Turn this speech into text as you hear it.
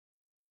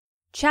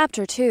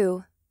Chapter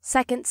 2,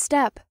 Second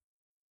Step.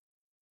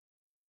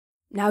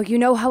 Now you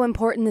know how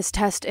important this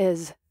test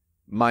is.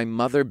 My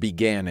mother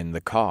began in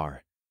the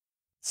car.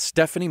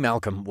 Stephanie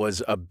Malcolm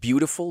was a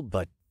beautiful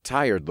but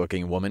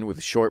tired-looking woman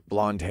with short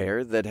blonde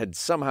hair that had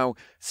somehow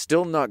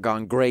still not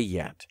gone gray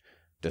yet,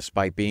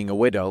 despite being a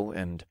widow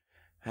and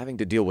having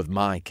to deal with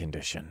my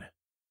condition.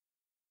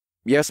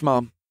 "Yes,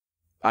 Mom,"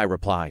 I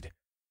replied.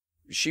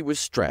 She was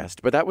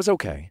stressed, but that was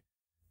okay.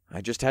 I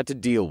just had to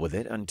deal with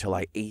it until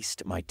I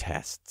aced my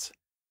tests.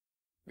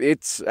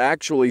 It's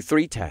actually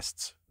 3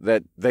 tests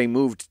that they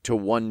moved to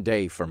one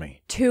day for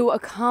me. To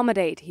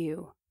accommodate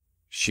you,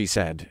 She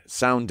said,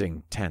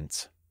 sounding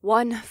tense.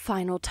 one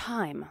final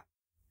time.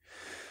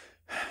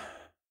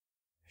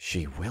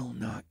 She will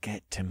not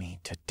get to me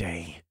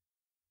today,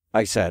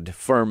 I said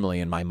firmly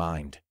in my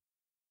mind.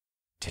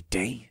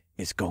 Today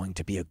is going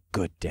to be a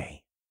good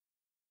day.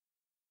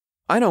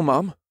 I know,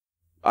 Mom,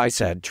 I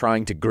said,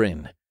 trying to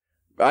grin.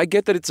 I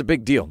get that it's a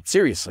big deal,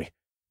 seriously.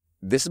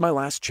 This is my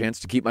last chance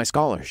to keep my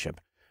scholarship,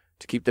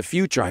 to keep the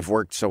future I've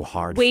worked so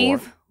hard for.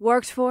 We've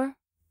worked for?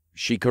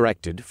 She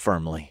corrected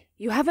firmly.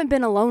 You haven't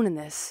been alone in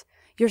this.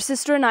 Your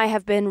sister and I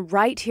have been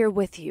right here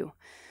with you.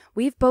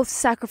 We've both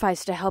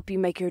sacrificed to help you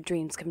make your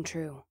dreams come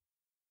true.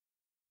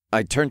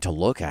 I turned to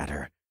look at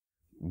her.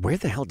 Where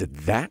the hell did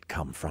that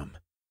come from?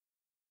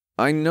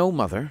 I know,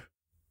 Mother,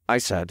 I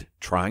said,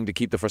 trying to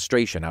keep the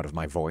frustration out of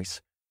my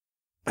voice.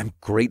 I'm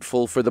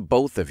grateful for the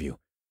both of you.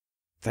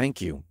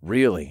 Thank you,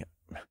 really.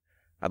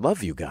 I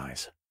love you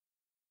guys.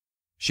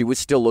 She was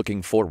still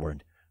looking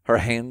forward, her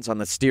hands on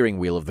the steering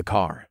wheel of the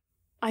car.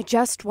 I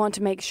just want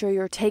to make sure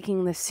you're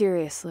taking this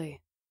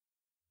seriously.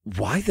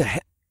 Why the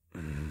heck?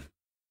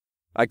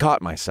 I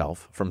caught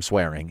myself from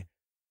swearing.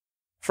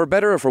 For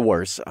better or for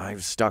worse,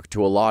 I've stuck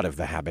to a lot of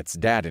the habits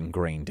Dad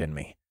ingrained in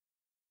me.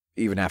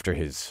 Even after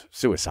his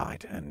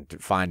suicide and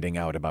finding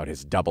out about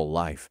his double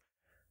life,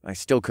 I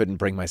still couldn't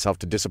bring myself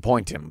to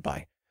disappoint him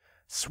by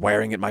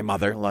swearing at my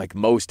mother like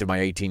most of my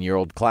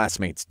 18-year-old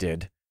classmates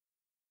did.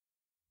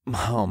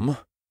 Mom,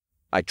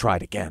 I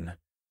tried again.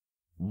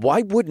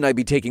 Why wouldn't I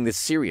be taking this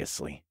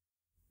seriously?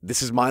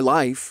 This is my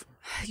life.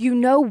 You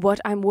know what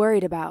I'm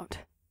worried about,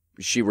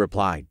 She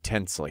replied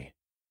tensely.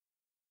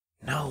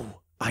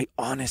 No, I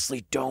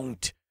honestly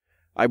don't.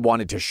 I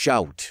wanted to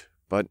shout,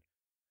 but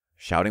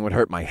shouting would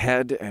hurt my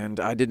head, and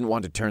I didn't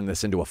want to turn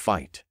this into a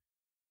fight.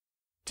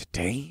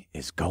 Today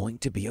is going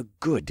to be a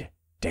good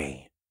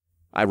day,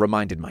 I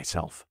reminded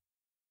myself.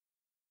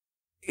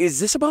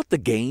 Is this about the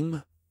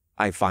game?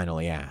 I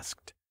finally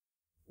asked.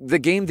 The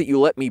game that you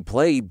let me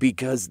play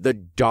because the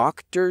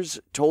doctors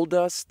told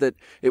us that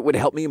it would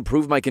help me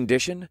improve my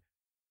condition?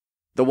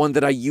 The one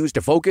that I use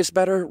to focus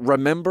better,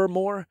 remember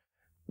more,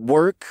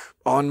 work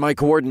on my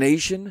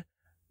coordination?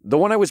 The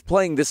one I was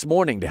playing this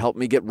morning to help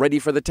me get ready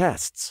for the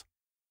tests?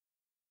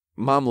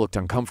 Mom looked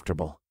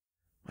uncomfortable.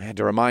 I had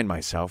to remind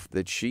myself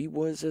that she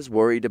was as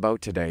worried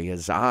about today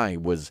as I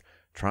was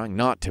trying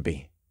not to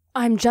be.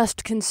 I'm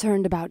just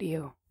concerned about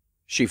you,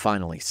 She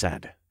finally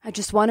said. I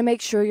just want to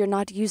make sure you're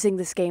not using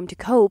this game to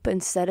cope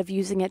instead of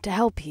using it to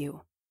help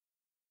you.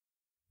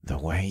 The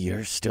way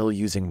you're still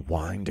using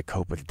wine to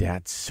cope with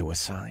Dad's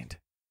suicide?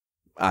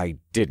 I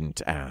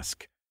didn't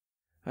ask.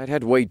 I'd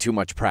had way too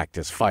much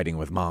practice fighting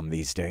with Mom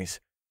these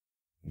days.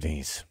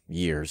 These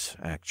years,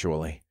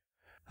 actually.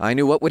 I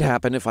knew what would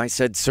happen if I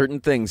said certain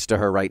things to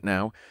her right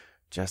now,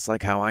 just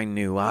like how I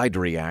knew I'd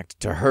react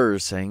to her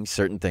saying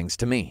certain things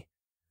to me.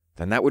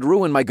 Then that would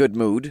ruin my good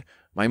mood,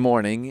 my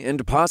morning,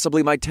 and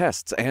possibly my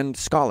tests and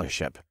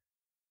scholarship.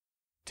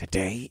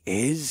 Today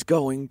is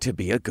going to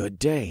be a good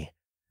day,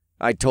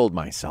 I told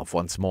myself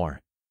once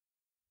more,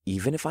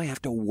 even if I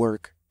have to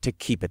work to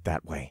keep it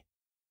that way.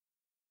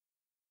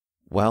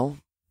 Well,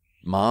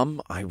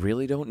 Mom, I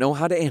really don't know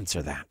how to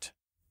answer that,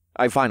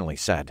 I finally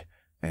said,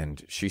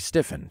 and she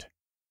stiffened.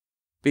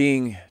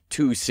 Being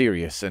too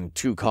serious and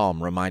too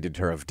calm reminded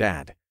her of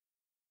Dad.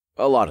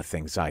 A lot of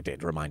things I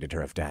did reminded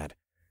her of Dad,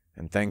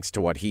 and thanks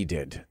to what he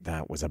did,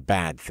 that was a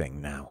bad thing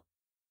now.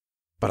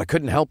 But I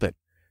couldn't help it,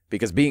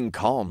 because being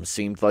calm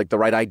seemed like the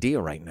right idea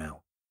right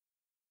now.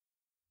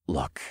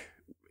 Look,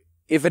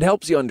 if it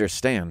helps you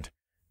understand,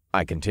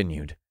 I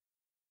continued,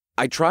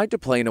 I tried to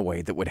play in a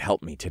way that would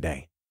help me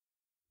today.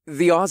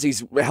 The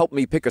Aussies helped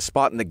me pick a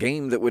spot in the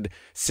game that would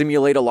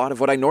simulate a lot of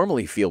what I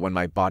normally feel when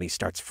my body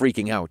starts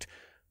freaking out,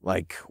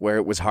 like where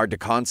it was hard to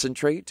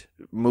concentrate,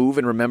 move,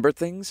 and remember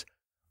things.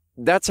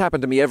 That's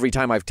happened to me every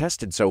time I've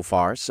tested so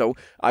far, so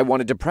I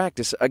wanted to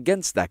practice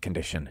against that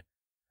condition.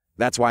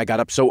 That's why I got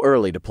up so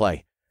early to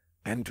play,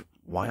 and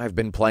why I've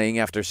been playing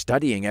after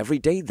studying every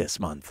day this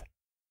month.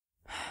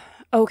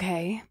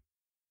 Okay,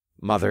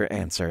 Mother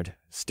answered,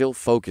 still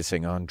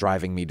focusing on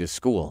driving me to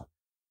school.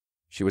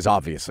 She was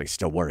obviously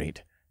still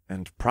worried,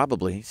 and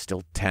probably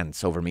still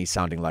tense over me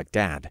sounding like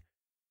Dad.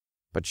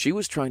 But she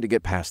was trying to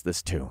get past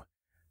this too,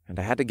 and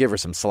I had to give her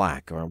some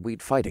slack or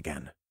we'd fight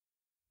again.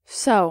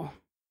 So,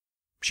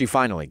 She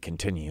finally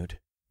continued.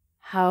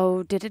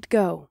 how did it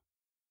go?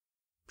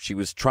 She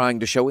was trying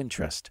to show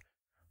interest.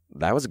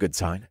 That was a good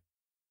sign.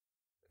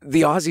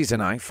 The Aussies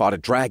and I fought a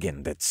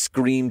dragon that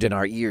screamed in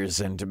our ears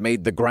and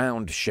made the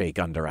ground shake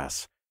under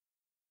us.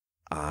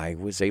 I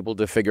was able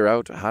to figure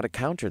out how to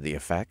counter the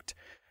effect,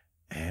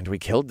 and we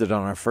killed it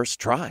on our first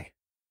try."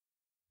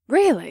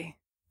 Really?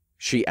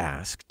 She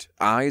asked,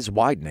 eyes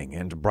widening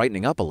and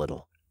brightening up a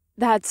little.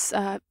 That's,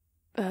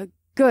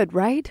 good,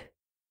 right?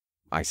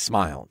 I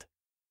smiled.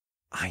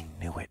 I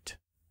knew it.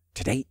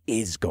 Today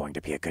is going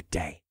to be a good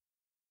day.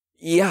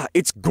 "Yeah,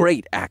 it's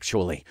great,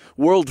 actually.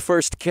 World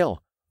first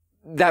kill.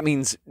 That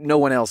means no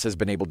one else has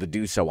been able to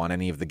do so on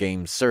any of the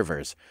game's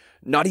servers.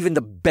 Not even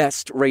the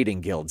best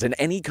rating guilds in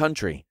any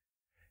country.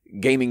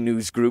 Gaming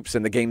news groups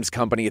and the game's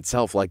company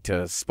itself like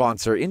to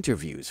sponsor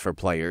interviews for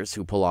players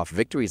who pull off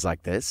victories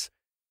like this."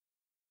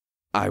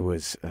 I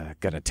was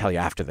going to tell you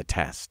after the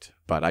test,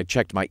 but I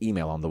checked my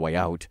email on the way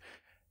out,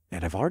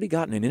 and I've already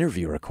gotten an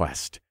interview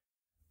request.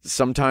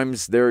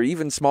 Sometimes there are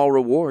even small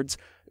rewards,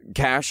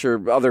 cash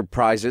or other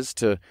prizes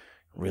to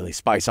really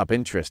spice up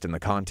interest in the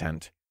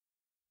content.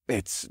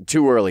 It's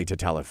too early to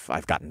tell if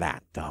I've gotten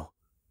that, though.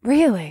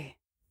 Really?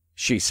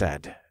 She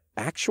said,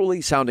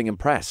 actually sounding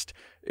impressed,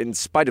 in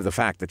spite of the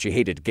fact that she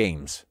hated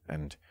games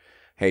and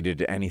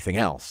hated anything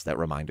else that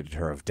reminded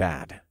her of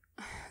Dad.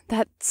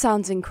 That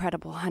sounds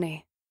incredible,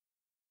 honey.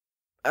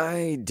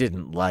 I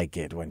didn't like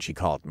it when she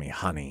called me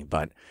honey,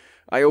 but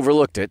I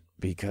overlooked it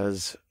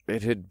because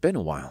it had been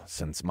a while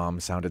since Mom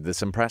sounded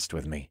this impressed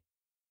with me.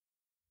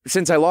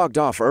 "Since I logged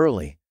off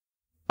early,"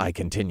 I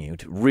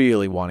continued,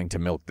 really wanting to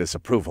milk this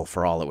approval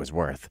for all it was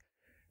worth,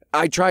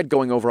 "I tried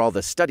going over all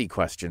the study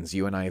questions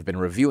you and I have been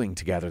reviewing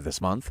together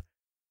this month.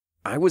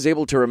 I was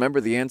able to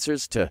remember the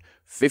answers to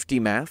 50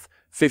 math,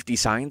 50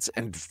 science,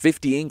 and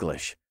 50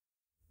 English.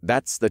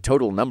 That's the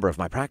total number of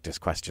my practice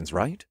questions,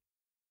 right?"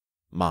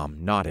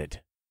 Mom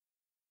nodded.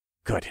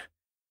 "Good.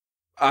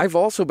 I've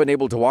also been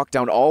able to walk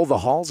down all the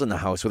halls in the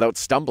house without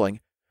stumbling.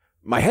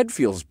 My head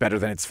feels better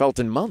than it's felt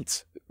in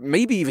months,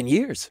 maybe even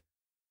years."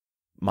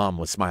 Mom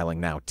was smiling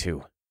now,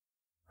 too.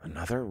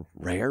 Another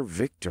rare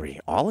victory,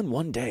 all in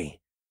one day.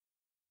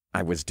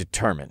 I was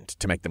determined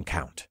to make them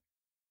count.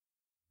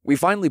 We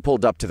finally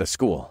pulled up to the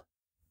school.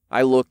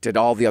 I looked at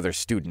all the other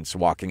students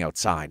walking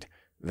outside,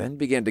 then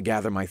began to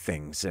gather my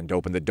things and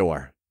open the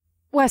door.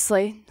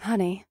 "Wesley,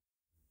 honey,"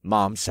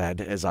 Mom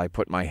said as I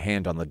put my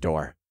hand on the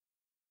door.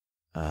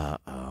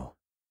 Uh-oh.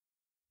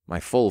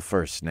 My full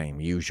first name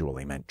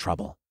usually meant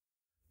trouble,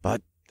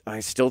 but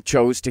I still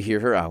chose to hear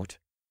her out.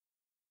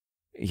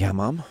 "Yeah,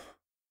 Mom?"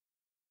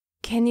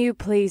 "Can you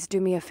please do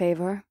me a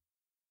favor?"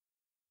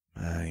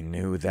 I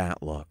knew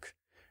that look.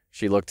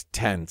 She looked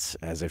tense,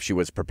 as if she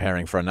was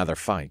preparing for another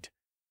fight.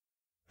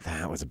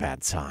 That was a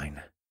bad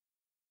sign.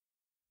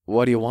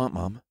 "What do you want,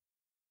 Mom?"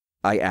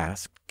 I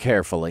asked,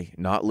 carefully,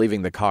 not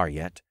leaving the car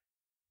yet,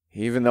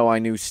 even though I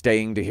knew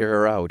staying to hear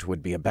her out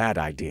would be a bad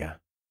idea.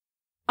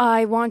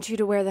 "I want you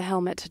to wear the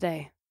helmet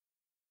today."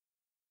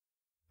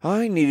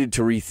 I needed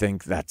to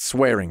rethink that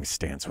swearing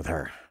stance with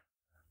her.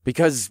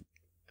 Because,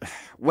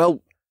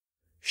 well,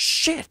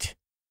 shit!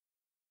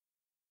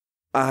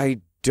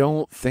 "I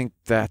don't think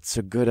that's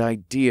a good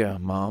idea,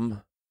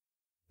 Mom."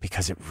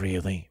 Because it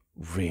really,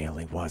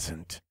 really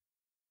wasn't.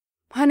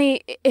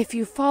 "Honey, if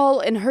you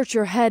fall and hurt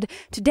your head,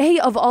 today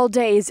of all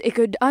days, it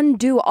could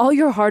undo all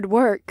your hard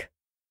work."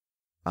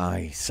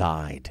 I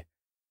sighed.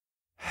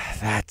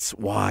 "That's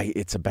why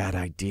it's a bad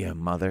idea,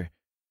 Mother.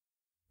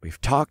 We've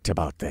talked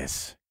about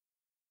this."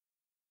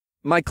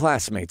 My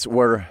classmates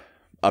were,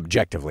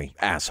 objectively,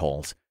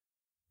 assholes.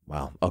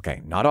 Well,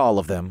 okay, not all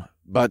of them,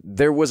 but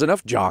there was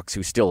enough jocks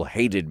who still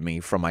hated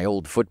me from my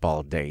old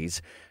football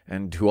days,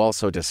 and who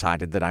also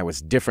decided that I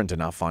was different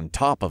enough on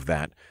top of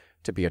that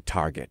to be a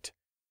target.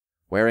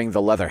 Wearing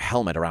the leather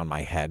helmet around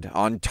my head,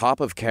 on top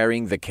of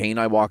carrying the cane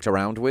I walked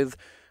around with,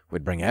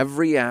 would bring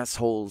every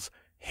asshole's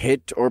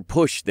hit or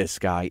push this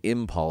guy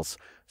impulse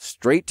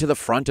straight to the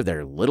front of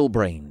their little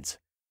brains.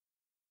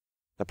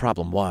 The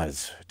problem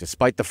was,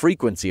 despite the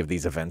frequency of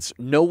these events,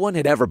 no one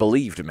had ever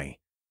believed me.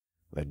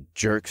 The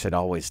jerks had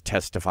always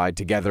testified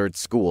together at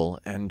school,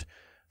 and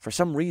for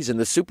some reason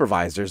the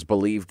supervisors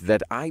believed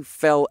that I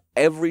fell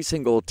every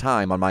single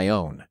time on my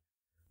own.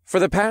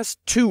 For the past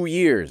 2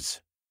 years.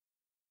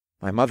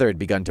 My mother had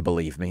begun to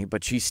believe me,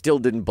 but she still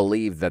didn't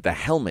believe that the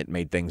helmet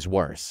made things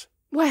worse.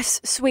 "Wes,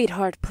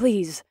 sweetheart,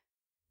 please.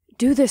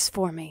 Do this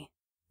for me,"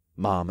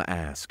 Mom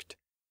asked.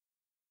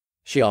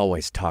 She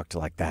always talked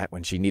like that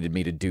when she needed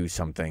me to do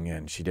something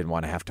and she didn't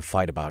want to have to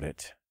fight about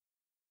it.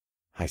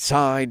 I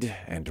sighed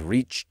and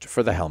reached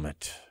for the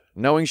helmet,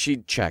 knowing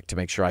she'd check to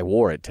make sure I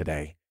wore it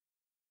today.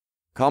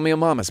 Call me a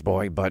mama's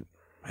boy, but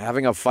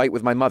having a fight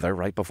with my mother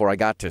right before I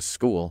got to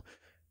school,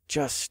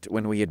 just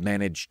when we had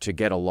managed to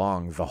get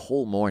along the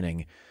whole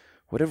morning,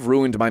 would have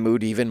ruined my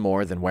mood even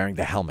more than wearing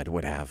the helmet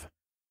would have.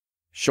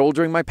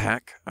 Shouldering my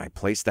pack, I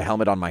placed the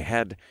helmet on my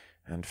head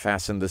and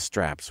fastened the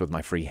straps with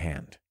my free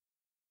hand.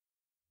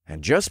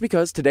 And just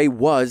because today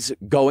was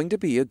going to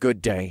be a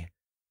good day,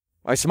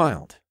 I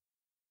smiled.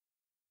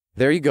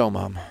 There you go,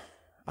 Mom.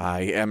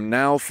 I am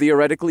now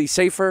theoretically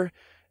safer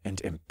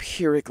and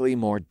empirically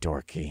more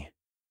dorky.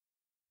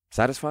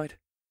 Satisfied?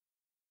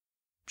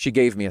 She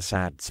gave me a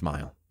sad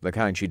smile, the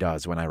kind she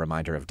does when I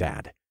remind her of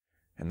Dad.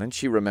 And then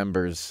she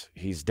remembers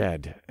he's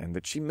dead and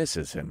that she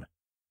misses him,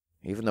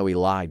 even though he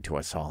lied to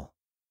us all.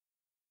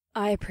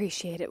 I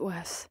appreciate it,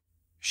 Wes.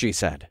 She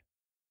said.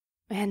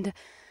 And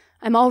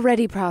I'm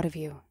already proud of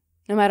you,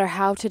 no matter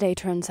how today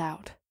turns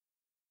out.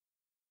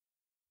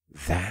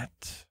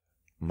 That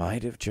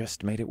might have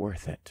just made it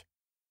worth it,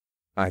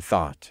 I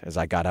thought as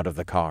I got out of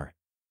the car.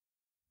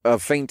 A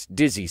faint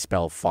dizzy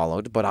spell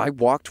followed, but I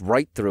walked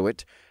right through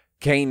it,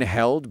 cane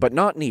held but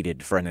not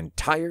needed for an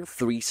entire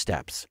 3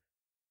 steps.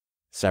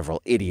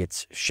 Several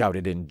idiots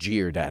shouted and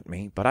jeered at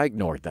me, but I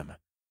ignored them.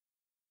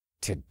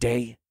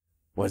 Today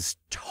was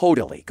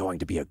totally going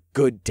to be a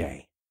good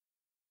day.